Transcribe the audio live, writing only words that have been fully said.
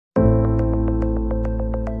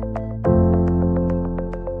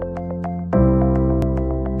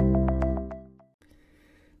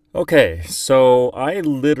Okay, so I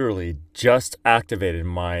literally just activated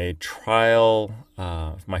my trial,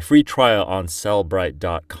 my free trial on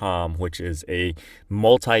Sellbrite.com, which is a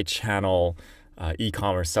multi-channel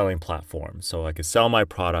e-commerce selling platform. So I could sell my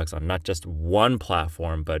products on not just one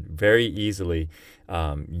platform, but very easily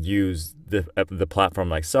use the platform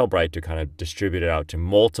like Sellbrite to kind of distribute it out to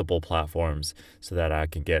multiple platforms so that I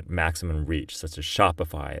can get maximum reach, such as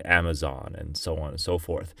Shopify, Amazon, and so on and so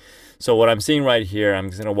forth. So what I'm seeing right here, I'm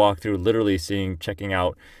just going to walk through literally checking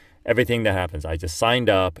out everything that happens. I just signed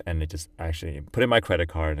up and it just actually put in my credit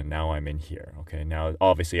card and now I'm in here. Okay, now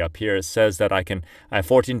obviously up here it says that I have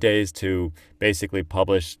 14 days to basically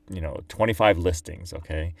publish, 25 listings.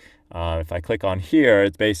 Okay, if I click on here,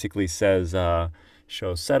 it basically says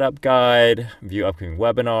show setup guide, view upcoming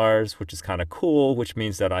webinars, which is kind of cool, which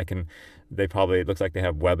means that it looks like they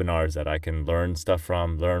have webinars that I can learn stuff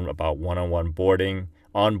from, learn about one-on-one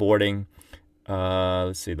onboarding.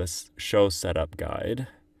 Let's see, let's show setup guide.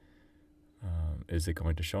 Is it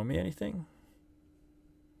going to show me anything?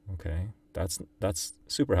 Okay, that's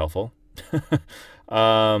super helpful.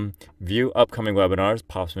 View upcoming webinars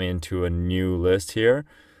pops me into a new list here.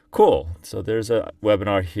 Cool. So there's a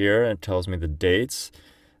webinar here and it tells me the dates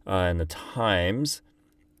and the times.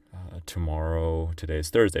 Today is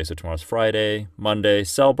Thursday, so tomorrow's Friday. Monday,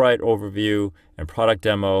 Sellbrite overview and product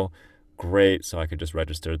demo. Great, so I could just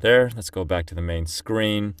register there. Let's go back to the main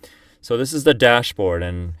screen. So this is the dashboard,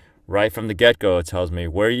 and right from the get-go, it tells me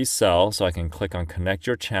where you sell, so I can click on connect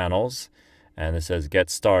your channels, and it says get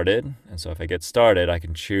started. And so if I get started, I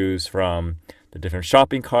can choose from the different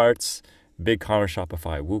shopping carts, BigCommerce,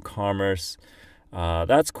 Shopify, WooCommerce.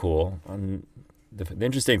 That's cool. The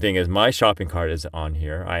interesting thing is my shopping cart is on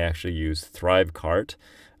here. I actually use ThriveCart,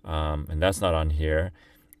 and that's not on here.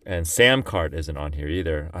 And SamCart isn't on here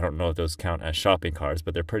either. I don't know if those count as shopping carts,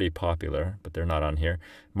 but they're pretty popular, but they're not on here.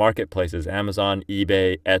 Marketplaces, Amazon,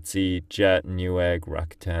 eBay, Etsy, Jet, Newegg,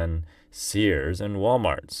 Rakuten, Sears, and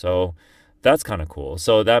Walmart. So that's kind of cool.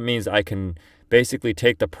 So that means I can basically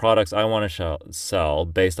take the products I want to sell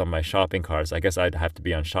based on my shopping carts. I guess I'd have to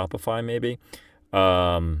be on Shopify maybe.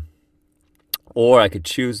 Or I could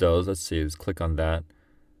choose those. Let's see, let's click on that.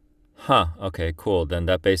 Okay, cool. Then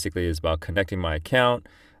that basically is about connecting my account.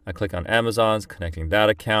 I click on Amazon's, connecting that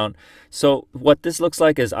account. So what this looks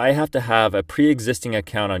like is I have to have a pre-existing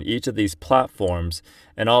account on each of these platforms,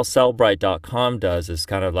 and all Sellbrite.com does is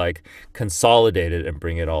kind of like consolidate it and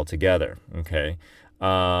bring it all together. Okay,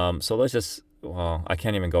 so let's just, well, I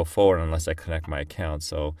can't even go forward unless I connect my account.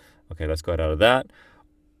 So, okay, let's go out of that.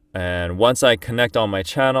 And once I connect all my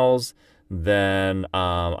channels, then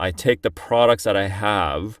I take the products that I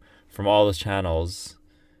have from all those channels,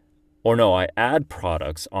 or no, I add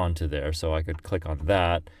products onto there. So I could click on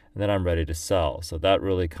that and then I'm ready to sell. So that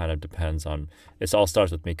really kind of depends on, it all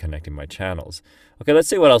starts with me connecting my channels. Okay, let's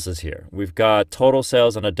see what else is here. We've got total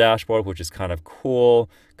sales on a dashboard, which is kind of cool.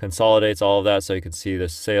 Consolidates all of that so you can see the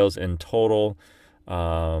sales in total.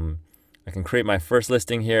 I can create my first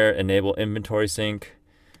listing here, enable inventory sync,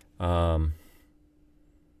 create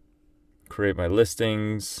my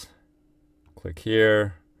listings, click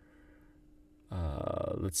here.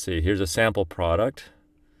 Let's see, here's a sample product.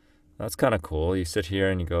 That's kind of cool. You sit here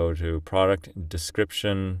and you go to product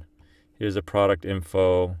description. Here's a product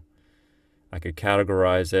info. I could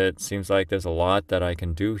categorize it. Seems like there's a lot that I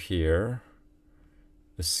can do here.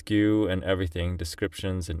 The SKU and everything,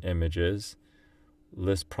 descriptions and images.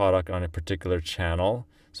 List product on a particular channel.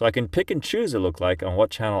 So I can pick and choose, it look like, on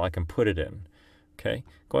what channel I can put it in. Okay,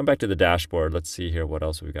 going back to the dashboard, let's see here what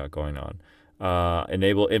else we got going on.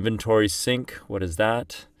 Enable inventory sync. What is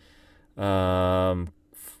that?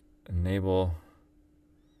 Enable.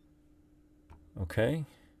 Okay.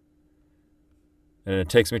 And it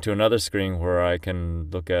takes me to another screen where I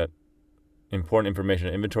can look at important information.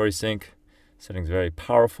 Inventory sync. Settings very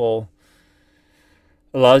powerful.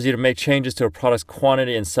 Allows you to make changes to a product's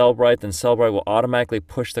quantity in Sellbrite, then Sellbrite will automatically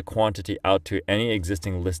push the quantity out to any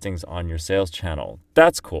existing listings on your sales channel.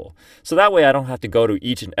 That's cool. So that way I don't have to go to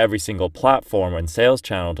each and every single platform and sales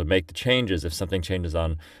channel to make the changes if something changes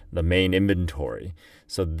on the main inventory.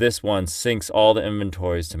 So this one syncs all the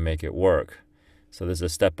inventories to make it work. So this is a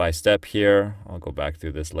step-by-step here. I'll go back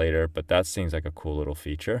through this later, but that seems like a cool little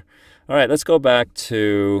feature. All right, let's go back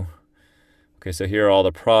to, okay, so here are all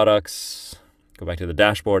the products. Go back to the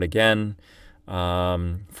dashboard again.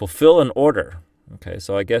 Fulfill an order. Okay,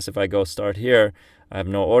 so I guess if I go start here, I have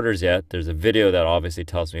no orders yet. There's a video that obviously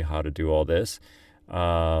tells me how to do all this.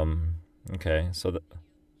 Okay, so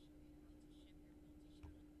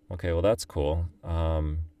okay, well that's cool.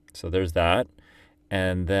 So there's that.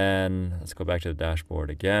 And then let's go back to the dashboard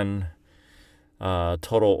again.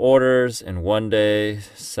 Total orders in 1 day,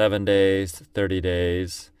 7 days, 30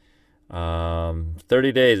 days.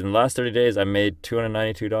 30 days. In the last 30 days, I made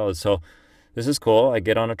 $292. So this is cool. I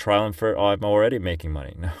get on a trial and I'm already making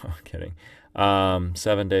money. No, I'm kidding.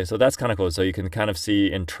 7 days. So that's kind of cool. So you can kind of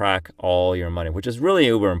see and track all your money, which is really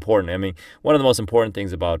uber important. I mean, one of the most important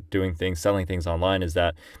things about doing things, selling things online is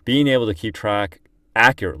that being able to keep track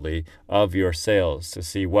accurately of your sales to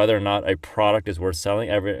see whether or not a product is worth selling,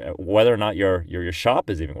 whether or not your shop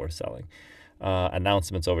is even worth selling.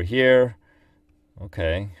 Announcements over here.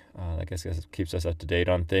 Okay, I guess it keeps us up to date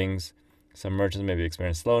on things. Some merchants may be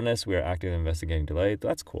experiencing slowness. We are actively investigating delay.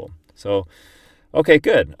 That's cool. So, okay,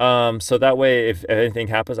 good. So that way, if anything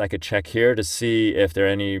happens, I could check here to see if there are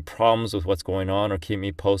any problems with what's going on or keep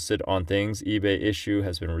me posted on things. eBay issue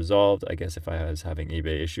has been resolved. I guess if I was having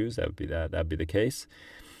eBay issues, that'd be the case.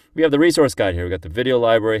 We have the resource guide here. We got the video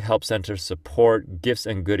library, help center, support, gifts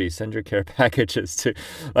and goodies. Send your care packages to,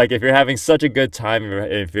 like, if you're having such a good time,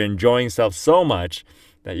 if you're enjoying yourself so much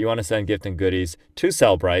that you want to send gift and goodies to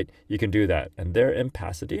Sellbrite, you can do that. And they're in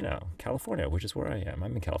Pasadena, California, which is where I am.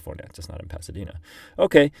 I'm in California, just not in Pasadena.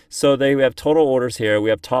 Okay, so we have total orders here. We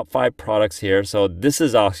have top 5 products here. So this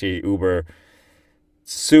is actually uber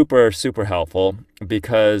super, super helpful,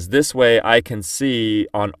 because this way I can see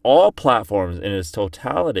on all platforms in its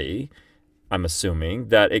totality, I'm assuming,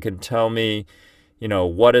 that it can tell me,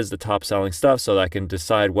 what is the top selling stuff, so that I can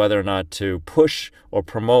decide whether or not to push or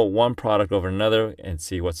promote one product over another and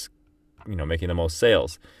see what's, making the most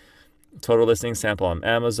sales. Total listings, sample on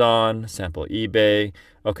Amazon, sample eBay.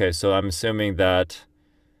 Okay, so I'm assuming that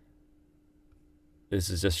this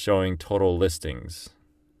is just showing total listings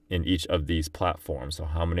in each of these platforms. So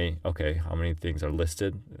how many things are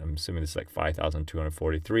listed? I'm assuming this is like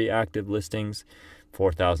 5,243 active listings,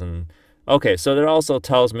 4,000. Okay, so that also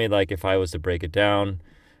tells me, like, if I was to break it down,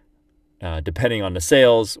 depending on the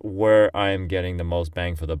sales, where I'm getting the most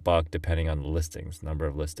bang for the buck, depending on the listings, number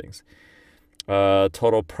of listings.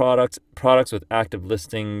 Total products with active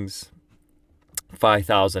listings,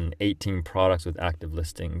 5,018 products with active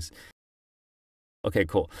listings. Okay,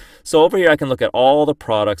 cool. So over here, I can look at all the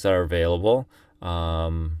products that are available.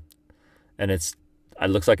 And it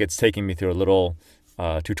looks like it's taking me through a little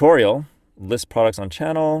tutorial. List products on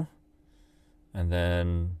channel. And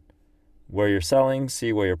then where you're selling,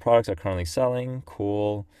 see where your products are currently selling.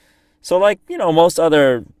 Cool. So like, most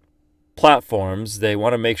other platforms, they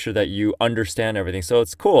want to make sure that you understand everything. So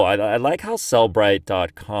it's cool. I like how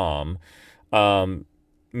Sellbrite.com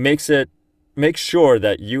makes sure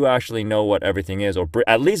that you actually know what everything is, or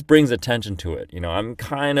at least brings attention to it. I'm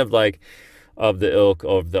kind of like of the ilk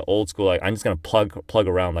of the old school, like, I'm just going to plug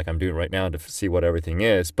around like I'm doing right now to see what everything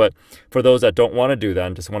is. But for those that don't want to do that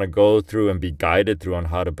and just want to go through and be guided through on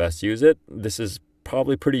how to best use it, this is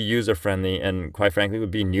probably pretty user friendly, and quite frankly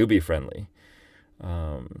would be newbie friendly.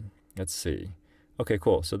 Let's see. Okay,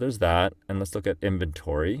 cool. So there's that. And let's look at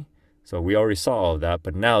inventory. So we already saw all of that,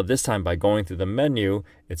 but now this time by going through the menu,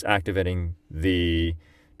 it's activating the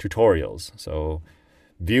tutorials. So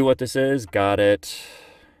view what this is, got it.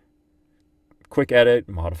 Quick edit,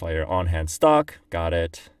 modify your on-hand stock, got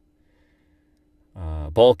it.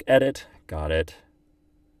 Bulk edit, got it.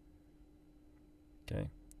 Okay,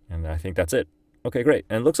 and I think that's it. Okay, great.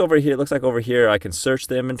 And it looks like over here I can search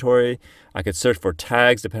the inventory. I could search for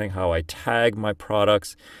tags depending how I tag my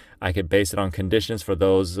products. I could base it on conditions for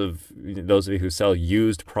those of you who sell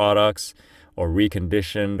used products or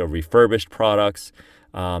reconditioned or refurbished products.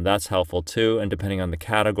 That's helpful too, and depending on the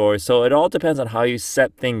category. So it all depends on how you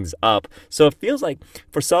set things up. So it feels like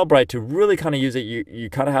for Sellbrite to really kind of use it, you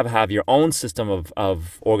kind of have your own system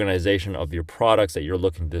of organization of your products that you're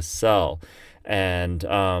looking to sell. And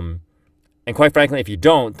quite frankly, if you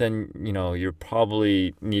don't, then you're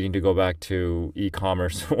probably needing to go back to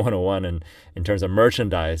e-commerce 101 and in terms of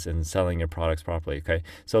merchandise and selling your products properly. Okay,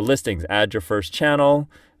 so listings, add your first channel.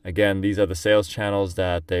 Again, these are the sales channels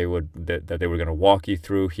that they were going to walk you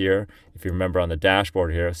through here. If you remember on the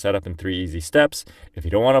dashboard here, set up in 3 easy steps. If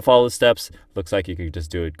you don't want to follow the steps, looks like you could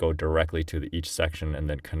just go directly to each section and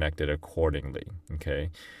then connect it accordingly. Okay.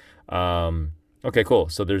 Okay, cool.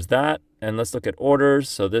 So there's that. And let's look at orders.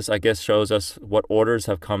 So this, I guess, shows us what orders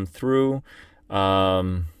have come through.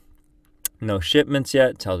 No shipments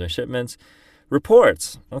yet. Tells me shipments.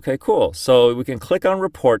 Reports. Okay, cool. So we can click on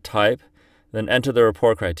report type, then enter the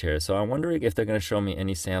report criteria. So I'm wondering if they're going to show me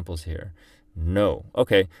any samples here. No.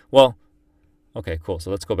 Okay, well, okay, cool.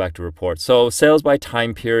 So let's go back to reports. So sales by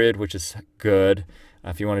time period, which is good.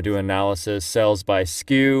 If you want to do analysis, sales by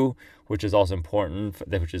SKU, which is also important,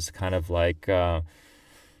 which is kind of like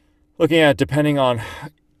looking at depending on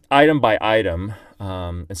item by item,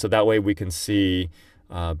 And so that way we can see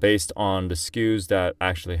based on the SKUs that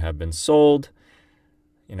actually have been sold,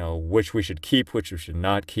 which we should keep, which we should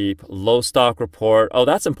not keep. Low stock report. Oh,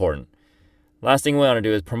 that's important. Last thing we want to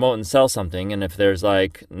do is promote and sell something. And if there's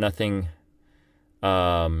like nothing,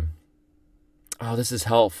 oh, this is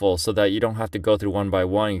helpful so that you don't have to go through one by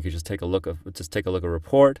one. You can just take a look at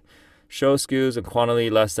report, show SKUs and quantity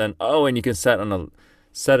less than, and you can set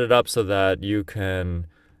it up so that you can,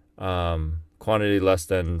 quantity less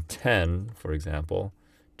than 10, for example,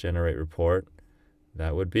 generate report.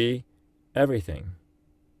 That would be everything.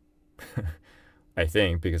 I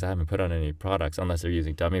think, because I haven't put on any products unless they're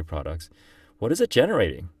using dummy products. What is it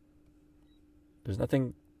generating? There's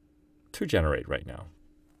nothing to generate right now.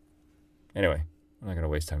 Anyway, I'm not going to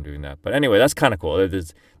waste time doing that. But anyway, that's kind of cool.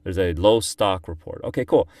 There's a low stock report. Okay,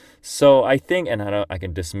 cool. So I think, and I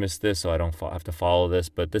can dismiss this so I don't have to follow this,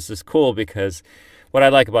 but this is cool because what I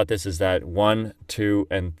like about this is that 1, 2,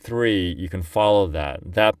 and 3, you can follow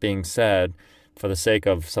that. That being said, for the sake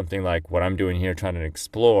of something like what I'm doing here, trying to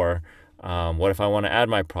explore, what if I want to add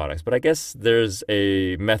my products? But I guess there's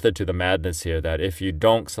a method to the madness here that if you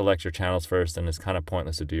don't select your channels first, then it's kind of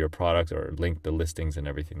pointless to do your products or link the listings and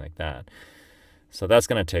everything like that. So that's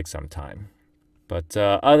going to take some time. But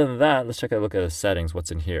other than that, let's take a look at the settings,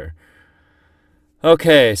 what's in here.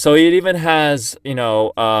 Okay, so it even has,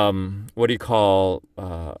 what do you call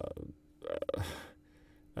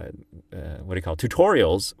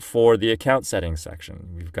tutorials for the account settings section.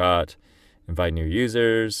 We've got invite new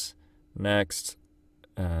users, next,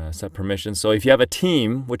 set permissions. So if you have a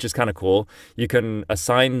team, which is kind of cool, you can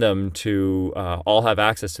assign them to all have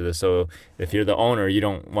access to this. So if you're the owner, you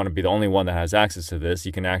don't want to be the only one that has access to this.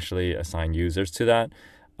 You can actually assign users to that.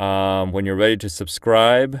 When you're ready to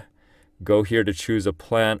subscribe, go here to choose a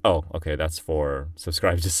plan. Oh, okay, that's for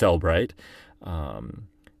subscribe to Sellbrite.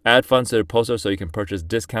 Add funds to the poster so you can purchase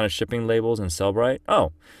discounted shipping labels in Sellbrite.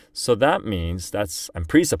 Oh, so that means I'm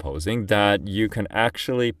presupposing that you can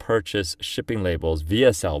actually purchase shipping labels via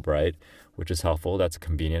Sellbrite, which is helpful. That's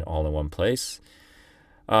convenient, all in one place.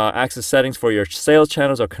 Access settings for your sales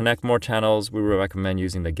channels or connect more channels. We recommend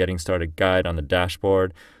using the Getting Started guide on the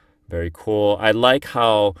dashboard. Very cool. I like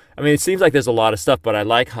how, it seems like there's a lot of stuff, but I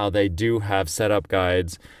like how they do have setup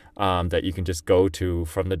guides that you can just go to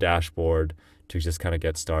from the dashboard to just kind of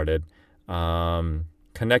get started.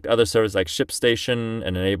 Connect other services like ShipStation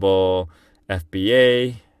and enable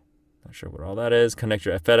FBA. Not sure what all that is. Connect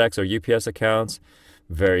your FedEx or UPS accounts.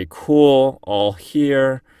 Very cool. All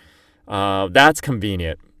here. That's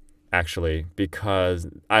convenient, actually, because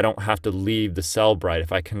I don't have to leave the Sellbrite.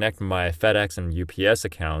 If I connect my FedEx and UPS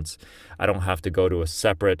accounts, I don't have to go to a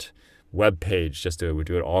separate web page just to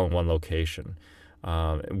do it all in one location.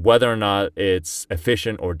 Whether or not it's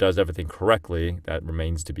efficient or does everything correctly, that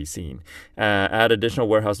remains to be seen. Add additional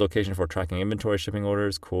warehouse location for tracking inventory, shipping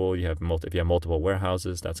orders. Cool. If you have multiple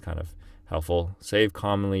warehouses, that's kind of helpful. Save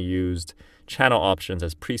commonly used channel options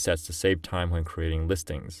as presets to save time when creating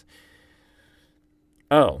listings.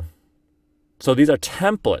 Oh, so these are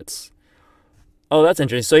templates. Oh, that's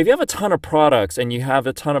interesting. So if you have a ton of products and you have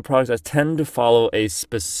a ton of products that tend to follow a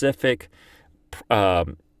specific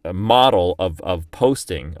a model of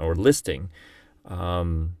posting or listing.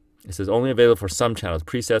 It says only available for some channels.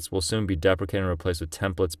 Presets will soon be deprecated and replaced with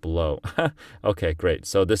templates below. Okay, great.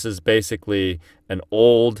 So this is basically an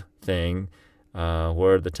old thing.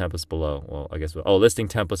 Where are the templates below? Well, I guess, listing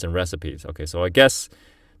templates and recipes. Okay, so I guess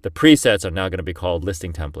the presets are now going to be called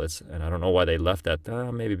listing templates, and I don't know why they left that.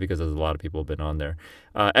 Maybe because there's a lot of people have been on there.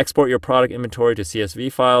 Export your product inventory to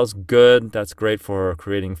CSV files. Good. That's great for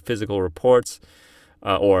creating physical reports.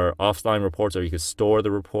 Or offline reports, or you could store the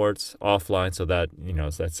reports offline so that,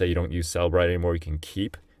 so let's say you don't use Sellbrite anymore, you can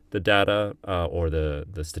keep the data or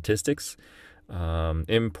the statistics.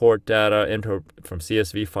 Import data from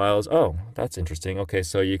CSV files. Oh, that's interesting. Okay,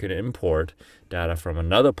 so you can import data from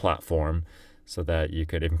another platform so that you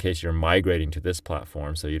could, in case you're migrating to this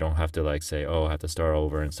platform, so you don't have to say, I have to start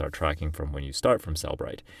over and start tracking from when you start from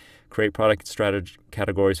Sellbrite. Create product strategy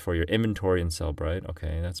categories for your inventory in Sellbrite.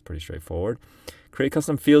 Okay, that's pretty straightforward. Create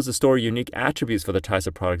custom fields to store unique attributes for the types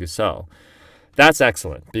of product you sell. That's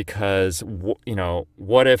excellent because,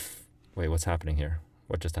 what if, wait, what's happening here?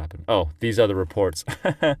 What just happened? Oh, these are the reports.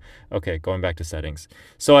 Okay, going back to settings.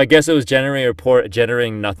 So I guess it was generating a report,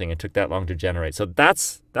 generating nothing. It took that long to generate. So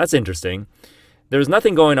that's interesting. There was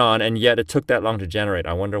nothing going on, and yet it took that long to generate.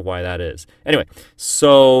 I wonder why that is. Anyway,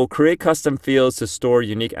 so create custom fields to store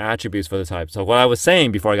unique attributes for the type. So what I was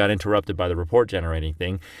saying before I got interrupted by the report generating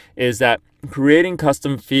thing is that creating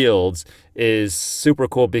custom fields is super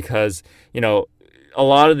cool because, a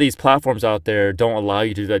lot of these platforms out there don't allow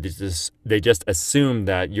you to do that. They just assume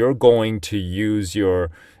that you're going to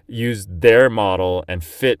use their model and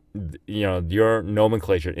fit your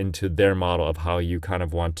nomenclature into their model of how you kind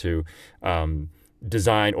of want to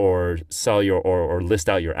design or sell or list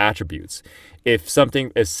out your attributes. If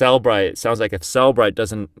Sellbrite, it sounds like if Sellbrite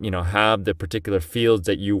doesn't have the particular fields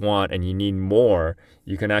that you want and you need more,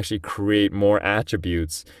 you can actually create more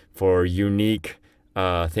attributes for unique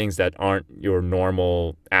things that aren't your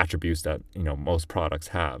normal attributes that most products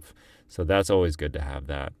have. So that's always good to have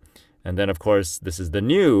that. And then, of course, this is the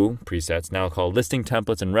new presets now called Listing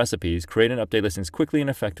Templates and Recipes. Create and update listings quickly and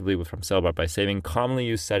effectively from Sellbrite by saving commonly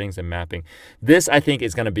used settings and mapping. This, I think,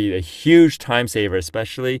 is going to be a huge time saver,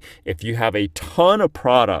 especially if you have a ton of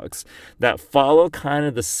products that follow kind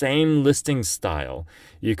of the same listing style.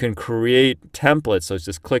 You can create templates, so it's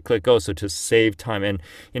just click, click, go, so to save time. And,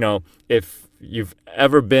 if you've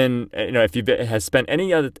ever been, if you've has spent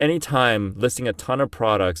any time listing a ton of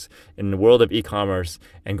products in the world of e-commerce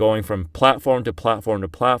and going from platform to platform to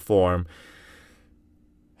platform,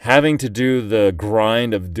 having to do the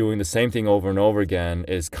grind of doing the same thing over and over again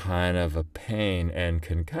is kind of a pain and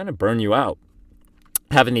can kind of burn you out.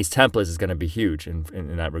 Having these templates is going to be huge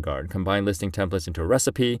in that regard. Combine listing templates into a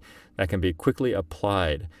recipe that can be quickly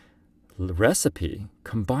applied. Recipe.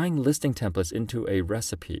 Combine listing templates into a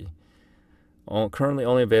recipe. Currently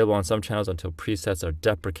only available on some channels until presets are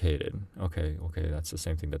deprecated. Okay, that's the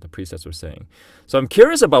same thing that the presets were saying. So I'm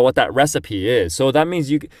curious about what that recipe is. So that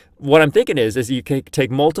means what I'm thinking is you can take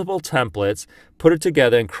multiple templates, put it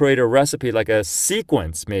together, and create a recipe, like a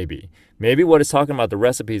sequence maybe. Maybe what it's talking about, the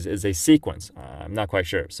recipes, is a sequence. I'm not quite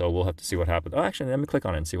sure, so we'll have to see what happens. Oh, actually, let me click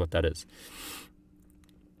on it and see what that is.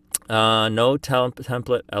 No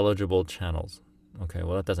template eligible channels. Okay,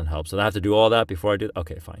 well, that doesn't help. So I have to do all that before I do.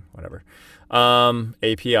 Okay, fine, whatever.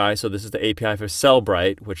 API. So this is the API for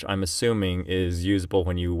Sellbrite, which I'm assuming is usable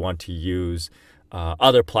when you want to use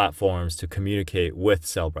other platforms to communicate with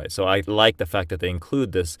Sellbrite. So I like the fact that they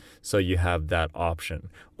include this so you have that option.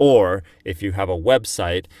 Or if you have a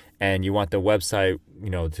website and you want the website,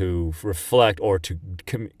 to reflect or to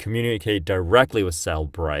communicate directly with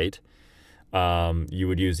Sellbrite, you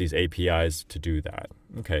would use these APIs to do that.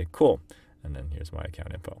 Okay, cool. And then here's my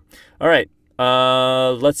account info. All right,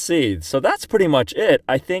 let's see. So that's pretty much it.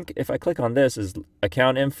 I think if I click on this is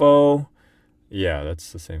account info. Yeah,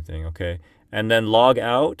 that's the same thing. Okay. And then log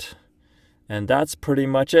out. And that's pretty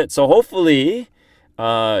much it. So hopefully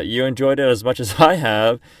you enjoyed it as much as I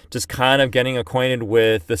have, just kind of getting acquainted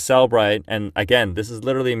with the Sellbrite. And again, this is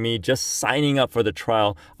literally me just signing up for the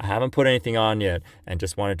trial. I haven't put anything on yet and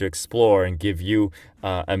just wanted to explore and give you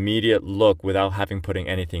immediate look without having putting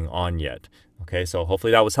anything on yet. Okay, so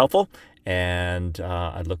hopefully that was helpful. And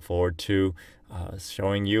I look forward to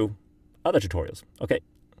showing you other tutorials. Okay,